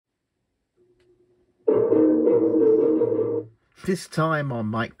This time on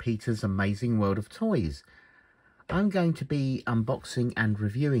Mike Peters' Amazing World of Toys, I'm going to be unboxing and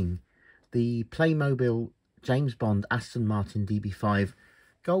reviewing the Playmobil James Bond Aston Martin DB5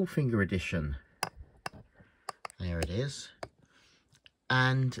 Goldfinger Edition. There it is.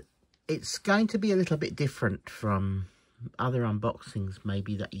 And it's going to be a little bit different from other unboxings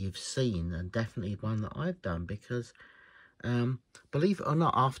maybe that you've seen, and definitely one that I've done, because believe it or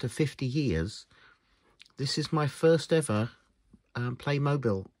not, after 50 years, this is my first ever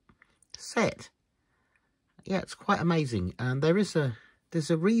Playmobil set. Yeah, it's quite amazing. And there's a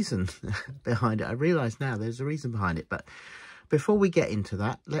reason behind it. I realise now there's a reason behind it. But before we get into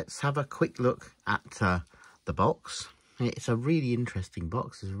that, let's have a quick look at the box. It's a really interesting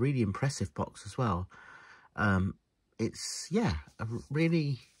box. It's a really impressive box as well. It's, yeah, a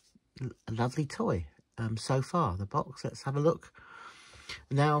really lovely toy so far, the box. Let's have a look.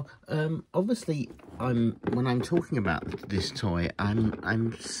 Now, obviously, when I'm talking about this toy,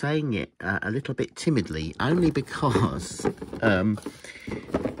 I'm saying it a little bit timidly, only because,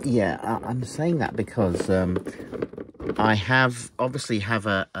 yeah, I'm saying that because I obviously have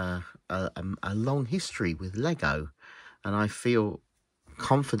a long history with Lego, and I feel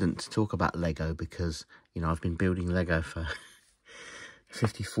confident to talk about Lego because, you know, I've been building Lego for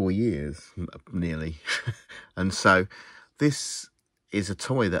 54 years, nearly, and so this is a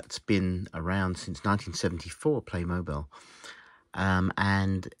toy that's been around since 1974, Playmobil,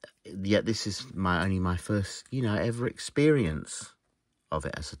 and yet this is only my first, you know, ever experience of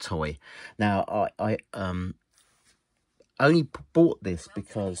it as a toy. Now, I only bought this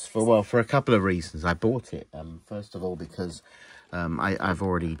because, for a couple of reasons. I bought it, first of all, because I've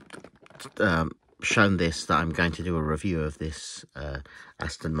already shown this, that I'm going to do a review of this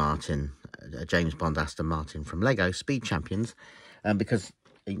Aston Martin, James Bond Aston Martin from Lego Speed Champions. Because,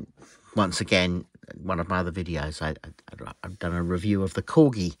 once again, one of my other videos, I've done a review of the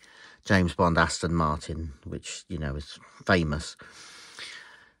Corgi James Bond Aston Martin, which, you know, is famous.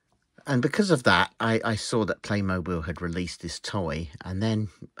 And because of that, I saw that Playmobil had released this toy. And then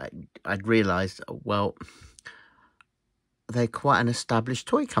I'd realised, well, they're quite an established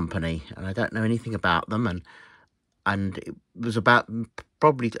toy company, and I don't know anything about them. And it was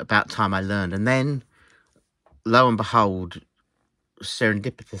probably about time I learned. And then, lo and behold,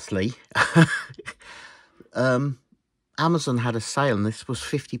 serendipitously, Amazon had a sale, and this was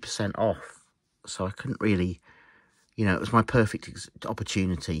 50% off, so I couldn't really, you know, it was my perfect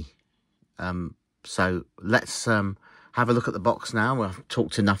opportunity. So let's have a look at the box now. Well, I've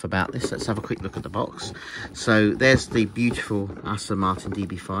talked enough about this. Let's have a quick look at the box. So there's the beautiful Aston Martin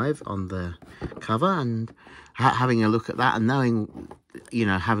DB5 on the cover, and having a look at that, and knowing, you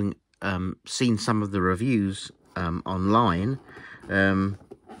know, having seen some of the reviews online,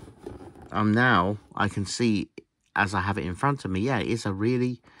 I can see, as I have it in front of me, yeah, it is a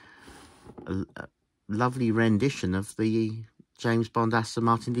really lovely rendition of the James Bond Aston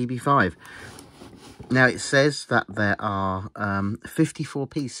Martin DB5. Now, it says that there are 54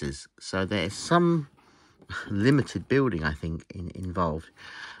 pieces, so there's some limited building, I think, involved.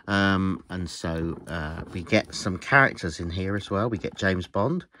 And so we get some characters in here as well. We get James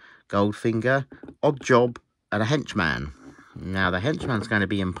Bond, Goldfinger, Oddjob, and a henchman. Now, the henchman's going to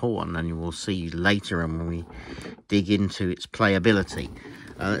be important, and you will see later on when we dig into its playability.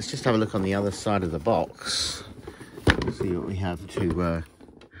 Let's just have a look on the other side of the box. See what we have to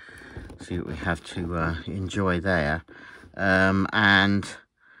enjoy there. And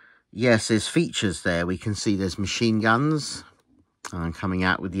yes, there's features there. We can see there's machine guns coming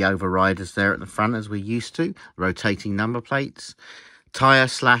out with the overriders there at the front, as we're used to. Rotating number plates, tire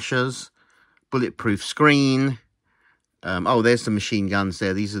slashers, bulletproof screen. Oh, there's the machine guns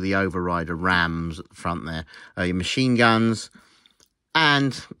there. These are the overrider rams at the front there. Your machine guns,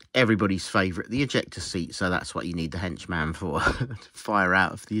 and everybody's favourite, the ejector seat. So that's what you need the henchman for, to fire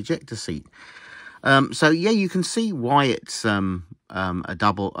out of the ejector seat. So yeah, you can see why it's an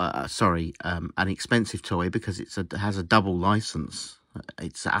expensive toy, because it has a double license.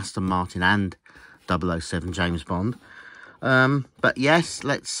 It's Aston Martin and 007 James Bond. But yes,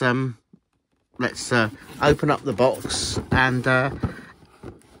 let's open up the box and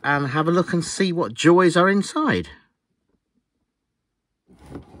have a look and see what joys are inside.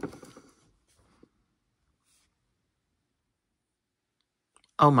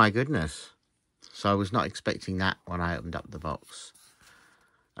 Oh my goodness. So I was not expecting that when I opened up the box.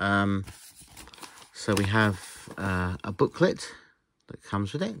 So we have a booklet that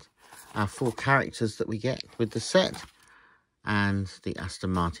comes with it, our 4 characters that we get with the set, and the Aston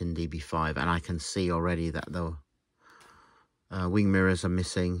Martin DB5. And I can see already that the wing mirrors are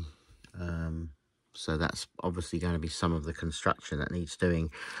missing. So that's obviously going to be some of the construction that needs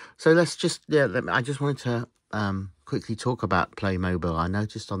doing. So let's just, yeah, I just wanted to quickly talk about Playmobil. I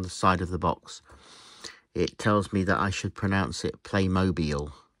noticed on the side of the box, it tells me that I should pronounce it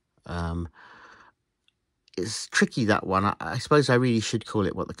Playmobil. It's tricky, that one. I suppose I really should call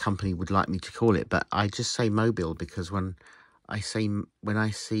it what the company would like me to call it, but I just say mobile because when I see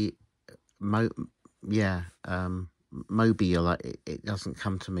mobile, it doesn't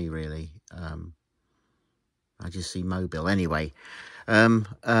come to me really. I just see mobile anyway.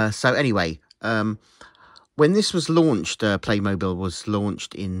 So anyway, when this was launched, Playmobil was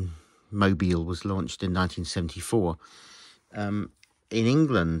launched in 1974. In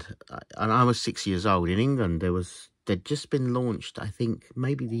England, and I was 6 years old. In England, there'd just been launched, I think,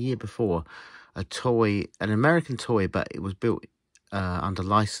 maybe the year before, an American toy, but it was built under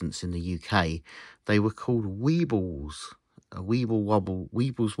license in the UK. They were called Weebles.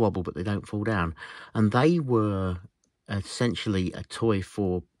 Weebles wobble, but they don't fall down. And they were essentially a toy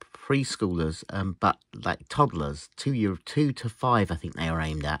for preschoolers, but like toddlers, 2 to 5, I think they were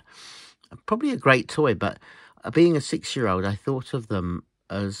aimed at. Probably a great toy, but being a 6-year-old, I thought of them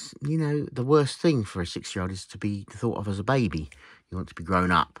as, you know, the worst thing for a 6-year-old is to be thought of as a baby. You want to be grown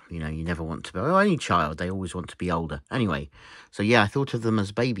up, you know, you never want to be, any child, they always want to be older. Anyway, so yeah, I thought of them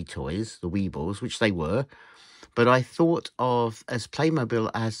as baby toys, the Weebles, which they were. But I thought of as Playmobil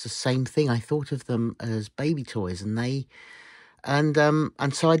as the same thing. I thought of them as baby toys, and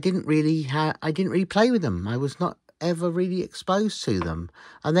so I didn't really play with them. I was not ever really exposed to them.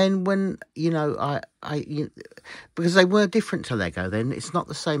 And then when, you know, because they were different to Lego, then it's not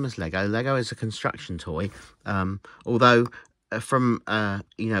the same as Lego. Lego is a construction toy, although from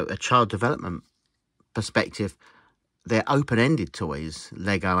you know, a child development perspective, they're open-ended toys,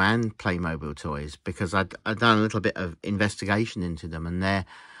 Lego and Playmobil toys, because I've done a little bit of investigation into them, and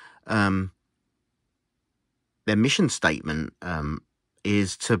their mission statement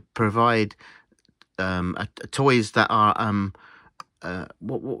is to provide toys that are I'm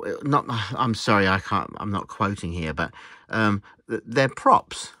sorry, I'm not quoting here, but they're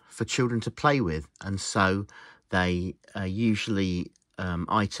props for children to play with, and so they are usually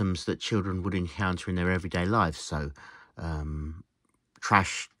items that children would encounter in their everyday lives. So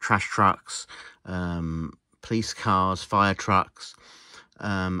trash trucks, police cars, fire trucks,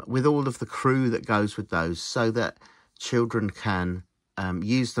 with all of the crew that goes with those, so that children can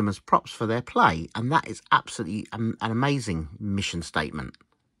use them as props for their play. And that is absolutely an amazing mission statement,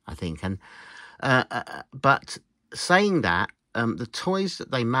 I think. And but saying that, the toys that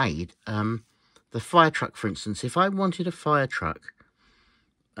they made, the fire truck, for instance, if I wanted a fire truck,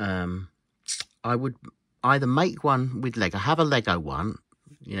 I would either make one with Lego, have a Lego one,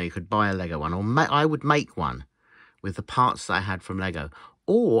 you know, you could buy a Lego one, or I would make one with the parts that I had from Lego,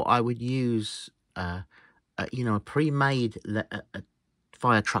 or I would use, you know, a pre-made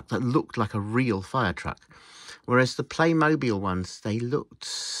fire truck that looked like a real fire truck. Whereas the Playmobil ones, they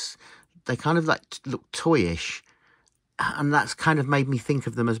kind of like looked toyish, and that's kind of made me think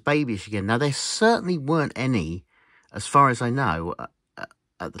of them as babyish again. Now, there certainly weren't any, as far as I know,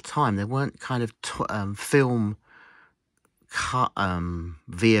 at the time, there weren't kind of film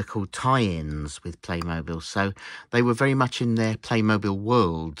vehicle tie-ins with Playmobil, so they were very much in their Playmobil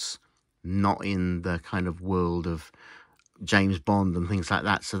worlds, not in the kind of world of James Bond and things like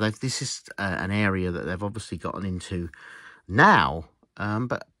that. So this is an area that they've obviously gotten into now,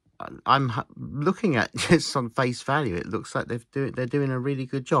 but I'm looking at just on face value, it looks like they're doing a really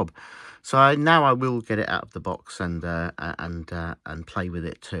good job. So now I will get it out of the box and play with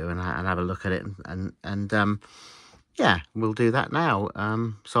it too, and have a look at it, and yeah, we'll do that now.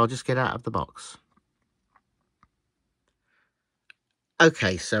 So I'll just get out of the box.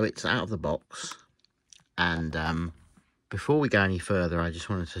 Okay, so it's out of the box, and before we go any further, I just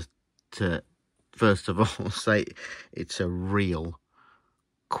wanted to first of all say it's a real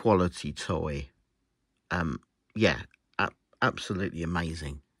quality toy. Yeah, absolutely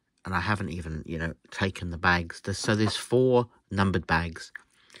amazing. And I haven't even, you know, taken the bags. So there's 4 numbered bags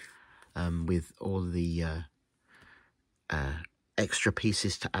with all the extra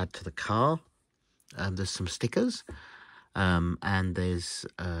pieces to add to the car. There's some stickers, and there's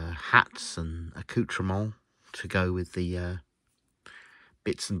hats and accoutrements to go with the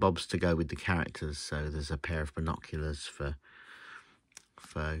bits and bobs to go with the characters. So there's a pair of binoculars for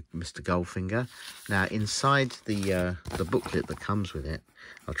Mr. Goldfinger. Now, inside the booklet that comes with it,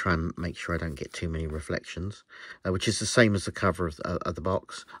 I'll try and make sure I don't get too many reflections, which is the same as the cover of the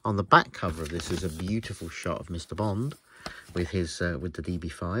box. On the back cover of this is a beautiful shot of Mr. Bond with his with the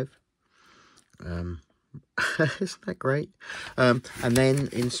DB5. Isn't that great? And then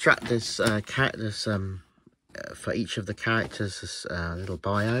there's characters for each of the characters. There's a little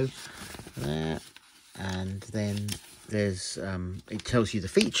bio there, and then there's it tells you the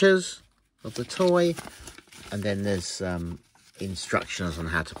features of the toy, and then there's instructions on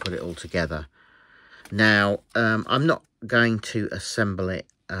how to put it all together. Now, I'm not going to assemble it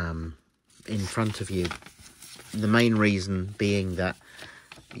in front of you. The main reason being that,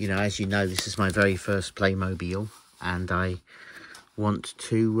 you know, as you know, this is my very first Playmobil, and I want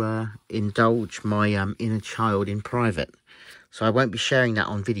to indulge my inner child in private. So I won't be sharing that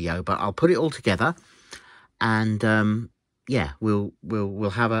on video, but I'll put it all together, and yeah, we'll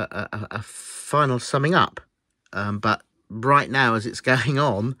have a final summing up. But right now, as it's going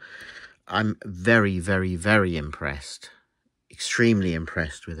on, I'm very, very, very impressed. Extremely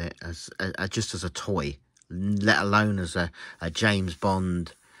impressed with it as just as a toy, let alone as a James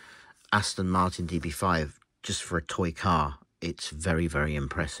Bond Aston Martin DB5, just for a toy car. It's very, very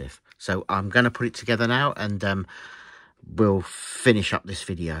impressive. So I'm going to put it together now, and we'll finish up this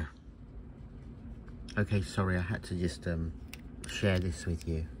video. Okay, sorry, I had to just share this with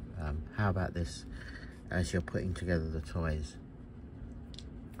you. How about this as you're putting together the toys?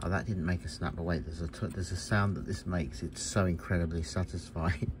 Oh, that didn't make a snap. But wait, there's a sound that this makes. It's so incredibly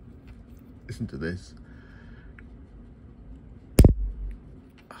satisfying. Listen to this.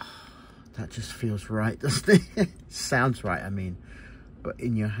 That just feels right, doesn't it? Sounds right, I mean. But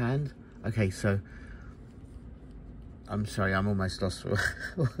in your hand. Okay, so I'm sorry, I'm almost lost for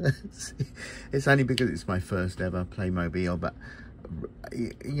words. It's only because it's my first ever Playmobil, but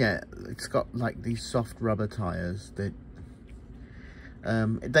yeah, it's got like these soft rubber tires that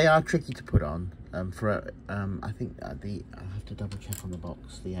they are tricky to put on. I think I have to double check on the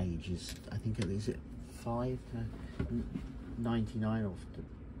box. The age is, I think, is it 5 to 99 or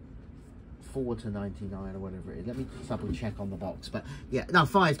 4 to 99 or whatever it is. Let me just double check on the box. But yeah, no,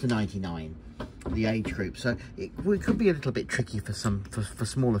 5 to 99, the age group. So it could be a little bit tricky for for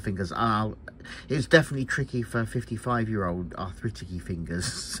smaller fingers. It's definitely tricky for 55-year-old arthritic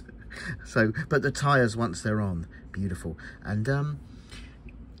fingers. So, but the tires, once they're on, beautiful. And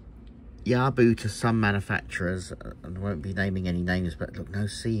Yabu to some manufacturers, and I won't be naming any names, but look, no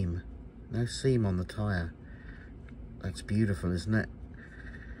seam on the tire. That's beautiful, isn't it?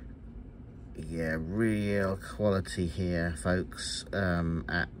 Yeah, real quality here, folks,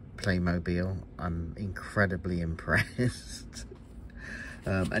 at Playmobil. I'm incredibly impressed.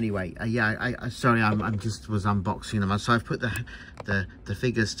 Anyway, yeah, I sorry, I'm just was unboxing them. So I've put the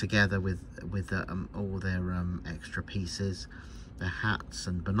figures together with all their extra pieces, the hats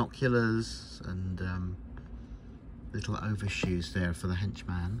and binoculars, and little overshoes there for the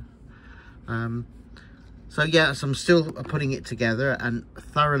henchman. So yes, I'm still putting it together and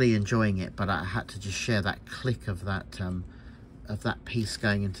thoroughly enjoying it, but I had to just share that click of that piece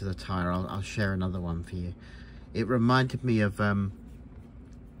going into the tire. I'll share another one for you. It reminded me of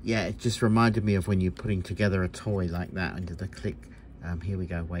yeah, it just reminded me of when you're putting together a toy like that under the click. Here we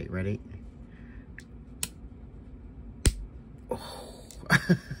go. Wait, ready? Oh.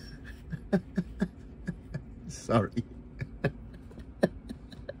 Sorry.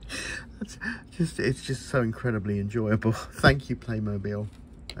 It's just so incredibly enjoyable. Thank you, Playmobil.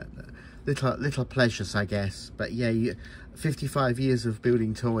 Little pleasures, I guess. But yeah, 55 years of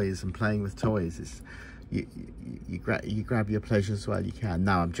building toys and playing with toys. It's you grab your pleasures while you can.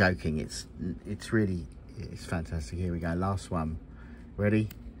 No, I'm joking. It's fantastic. Here we go. Last one. Ready?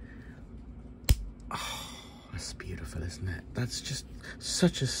 Oh, that's beautiful, isn't it? That's just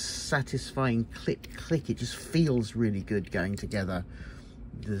such a satisfying click. It just feels really good going together.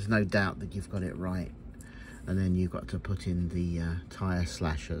 There's no doubt that you've got it right. And then you've got to put in the tire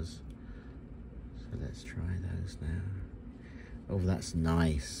slashers. So let's try those now. Oh, that's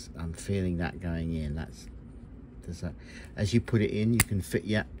nice. I'm feeling that going in. There's that. As you put it in, you can fit.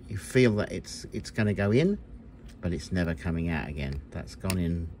 Yeah, you feel that it's going to go in, but it's never coming out again. That's gone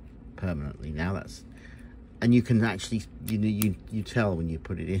in permanently now. And you can actually, you tell when you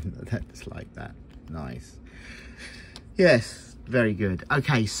put it in that that's like that. Nice. Yes, very good.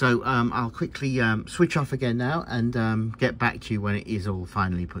 Okay, so I'll quickly switch off again now and get back to you when it is all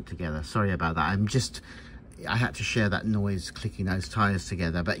finally put together. Sorry about that. I had to share that noise clicking those tires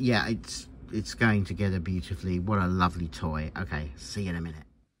together, but yeah, it's going together beautifully. What a lovely toy. Okay, see you in a minute.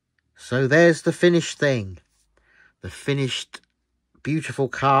 So there's the finished thing, the finished beautiful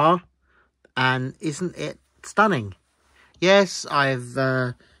car, and isn't it stunning? Yes, I've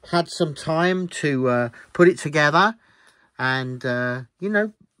had some time to put it together and you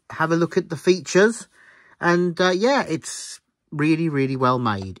know, have a look at the features, and yeah, it's really, really well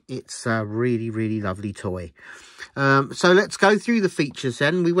made. It's a really, really lovely toy. So let's go through the features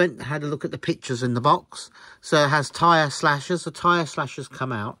then. We went and had a look at the pictures in the box. So it has tyre slashers. The tyre slashers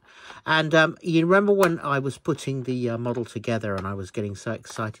come out. And you remember when I was putting the model together and I was getting so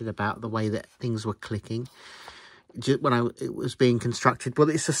excited about the way that things were clicking when it was being constructed? Well,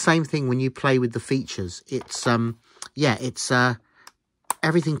 it's the same thing when you play with the features. It's, yeah, it's...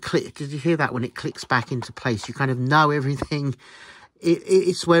 everything clicks. Did you hear that? When it clicks back into place, you kind of know everything.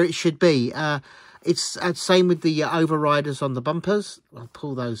 It's where it should be. It's same with the overriders on the bumpers. I'll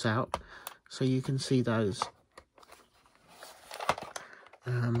pull those out so you can see those.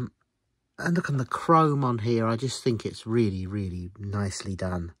 And look on the chrome on here. I just think it's really, really nicely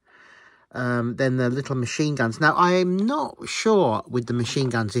done. Then the little machine guns. Now, I'm not sure with the machine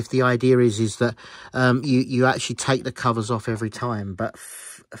guns if the idea is that you actually take the covers off every time. But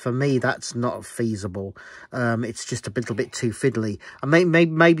for me, that's not feasible. It's just a little bit too fiddly. I mean,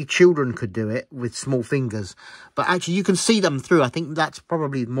 maybe children could do it with small fingers. But actually, you can see them through. I think that's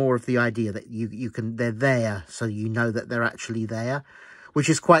probably more of the idea that they're there, so you know that they're actually there. Which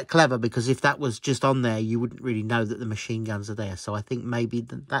is quite clever, because if that was just on there, you wouldn't really know that the machine guns are there. So I think maybe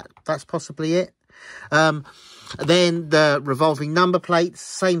that's possibly it. Then the revolving number plates,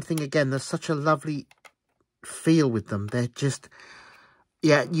 same thing again. There's such a lovely feel with them. They're just,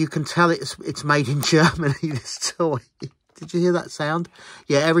 yeah, you can tell it's made in Germany, this toy. Did you hear that sound?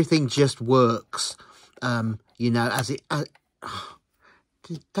 Yeah, everything just works, you know, as it...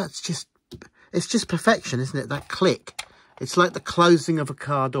 that's just... It's just perfection, isn't it? That click. It's like the closing of a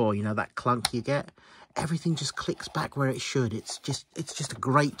car door, you know, that clunk you get. Everything just clicks back where it should. It's just a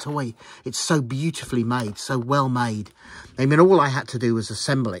great toy. It's so beautifully made, so well made. I mean, all I had to do was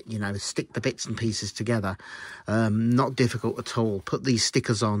assemble it, you know, stick the bits and pieces together. Not difficult at all. Put these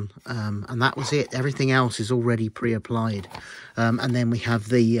stickers on, and that was it. Everything else is already pre-applied. And then we have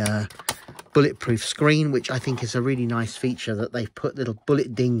the bulletproof screen, which I think is a really nice feature, that they've put little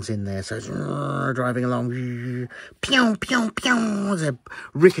bullet dings in there. So it's driving along, pew, pew, pew, they're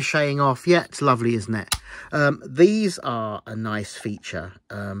ricocheting off. Yeah, it's lovely, isn't it? These are a nice feature.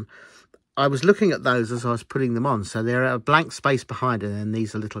 I was looking at those as I was putting them on. So they're a blank space behind it, and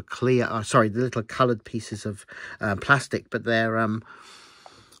these are little clear, the little coloured pieces of plastic, but they're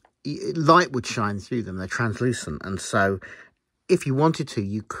light would shine through them. They're translucent, and so if you wanted to,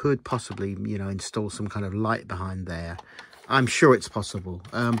 you could possibly, you know, install some kind of light behind there. I'm sure it's possible.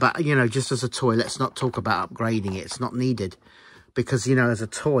 But, you know, just as a toy, let's not talk about upgrading it. It's not needed because, you know, as a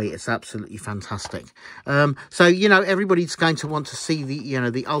toy, it's absolutely fantastic. So, you know, everybody's going to want to see the, you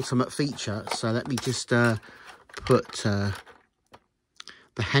know, the ultimate feature. So let me just put the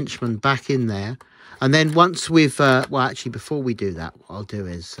henchman back in there. And then once we've, well, actually, before we do that, what I'll do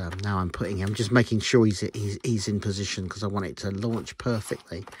is, now I'm just making sure he's in position, because I want it to launch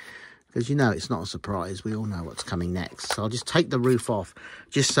perfectly. Because, you know, it's not a surprise. We all know what's coming next. So I'll just take the roof off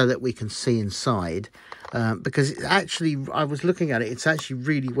just so that we can see inside. Because it actually, I was looking at it, it's actually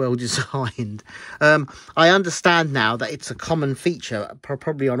really well designed. I understand now that it's a common feature,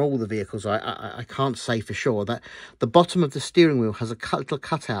 probably on all the vehicles. I can't say for sure, that the bottom of the steering wheel has a little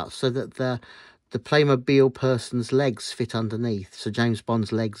cutout so that the Playmobil person's legs fit underneath. So James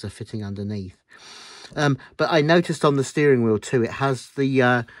Bond's legs are fitting underneath. But I noticed on the steering wheel too, it has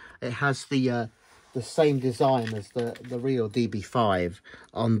the same design as the real DB5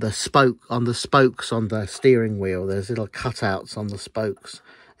 on the spokes on the steering wheel. There's little cutouts on the spokes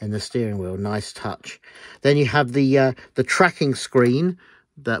in the steering wheel. Nice touch. Then you have the tracking screen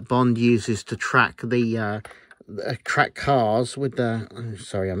that Bond uses to track track cars with the...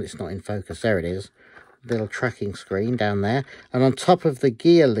 sorry, it's not in focus. There it is. Little tracking screen down there. And on top of the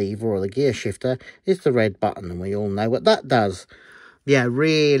gear lever or the gear shifter is the red button. And we all know what that does. Yeah,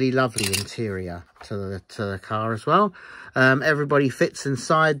 really lovely interior to the car as well. Everybody fits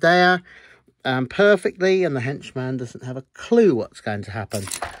inside there perfectly. And the henchman doesn't have a clue what's going to happen.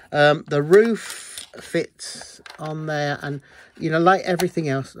 The roof fits on there. And, you know, like everything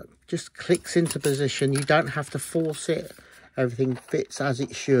else, just clicks into position. You don't have to force it. Everything fits as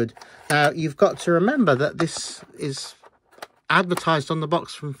it should. Now, you've got to remember that this is advertised on the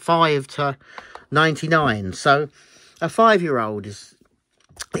box from £5 to £99. So a 5-year-old is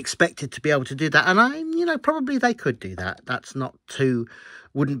expected to be able to do that. And you know, probably they could do that. That's not too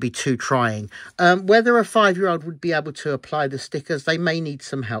wouldn't be too trying. Whether a 5-year-old would be able to apply the stickers, they may need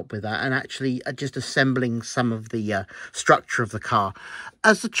some help with that, and actually just assembling some of the structure of the car.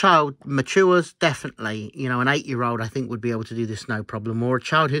 As the child matures, definitely, you know, an 8-year-old I think would be able to do this no problem, or a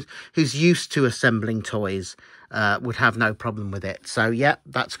child who's used to assembling toys would have no problem with it. So yeah,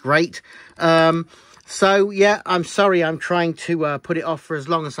 that's great. So yeah, I'm sorry, I'm trying to put it off for as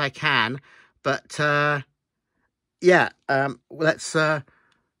long as I can, but yeah, let's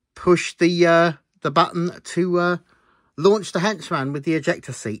push the button to launch the henchman with the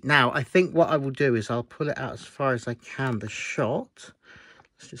ejector seat. Now, I think what I will do is I'll pull it out as far as I can, the shot.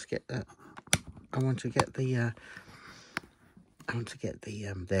 Let's just get that. I want to get the,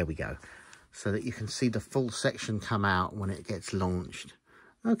 there we go. So that you can see the full section come out when it gets launched.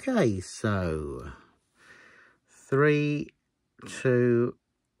 Okay, so 3, 2,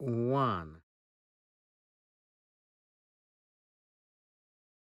 1.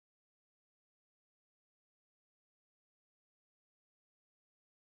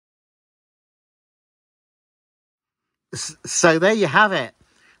 So there you have it.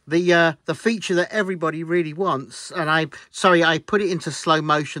 The feature that everybody really wants, and I put it into slow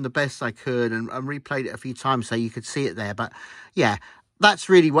motion the best I could and replayed it a few times so you could see it there. But yeah, that's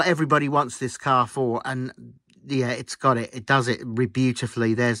really what everybody wants this car for, and yeah, it's got it. It does it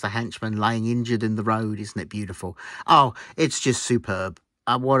beautifully. There's the henchman laying injured in the road. Isn't it beautiful? Oh, it's just superb.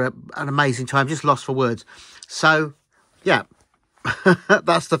 What an amazing time. Just lost for words. So yeah,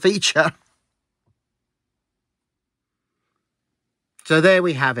 that's the feature. So there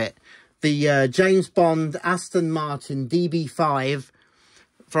we have it, the James Bond Aston Martin DB5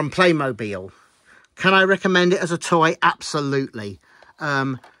 from Playmobil. Can I recommend it as a toy? Absolutely.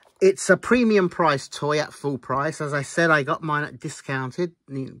 It's a premium price toy at full price. As I said, I got mine at discounted,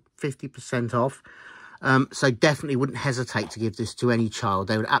 50% off. So definitely wouldn't hesitate to give this to any child.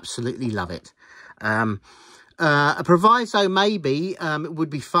 They would absolutely love it. A proviso maybe, it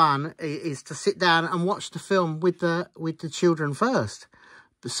would be fun, is to sit down and watch the film with the children first,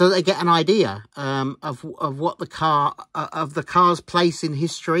 so they get an idea of what the car's place in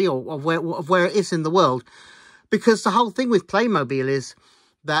history, or of where it is in the world. Because the whole thing with Playmobil is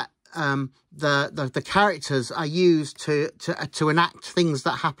that the characters are used to enact things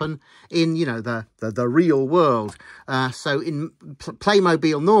that happen in, you know, the real world. So in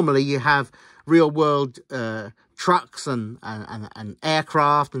Playmobil normally you have real world trucks and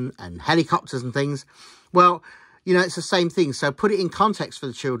aircraft and helicopters and things. Well, you know, it's the same thing. So put it in context for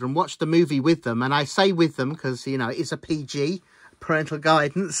the children, watch the movie with them. And I say with them because, you know, it's a PG, parental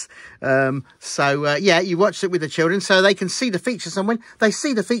guidance. Yeah, you watch it with the children so they can see the features. And when they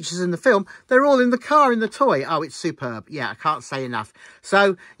see the features in the film, they're all in the car, in the toy. Oh, it's superb. Yeah, I can't say enough.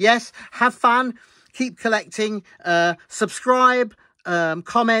 So yes, have fun, keep collecting, subscribe,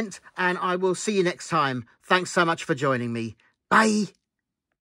 comment, and I will see you next time. Thanks so much for joining me. Bye.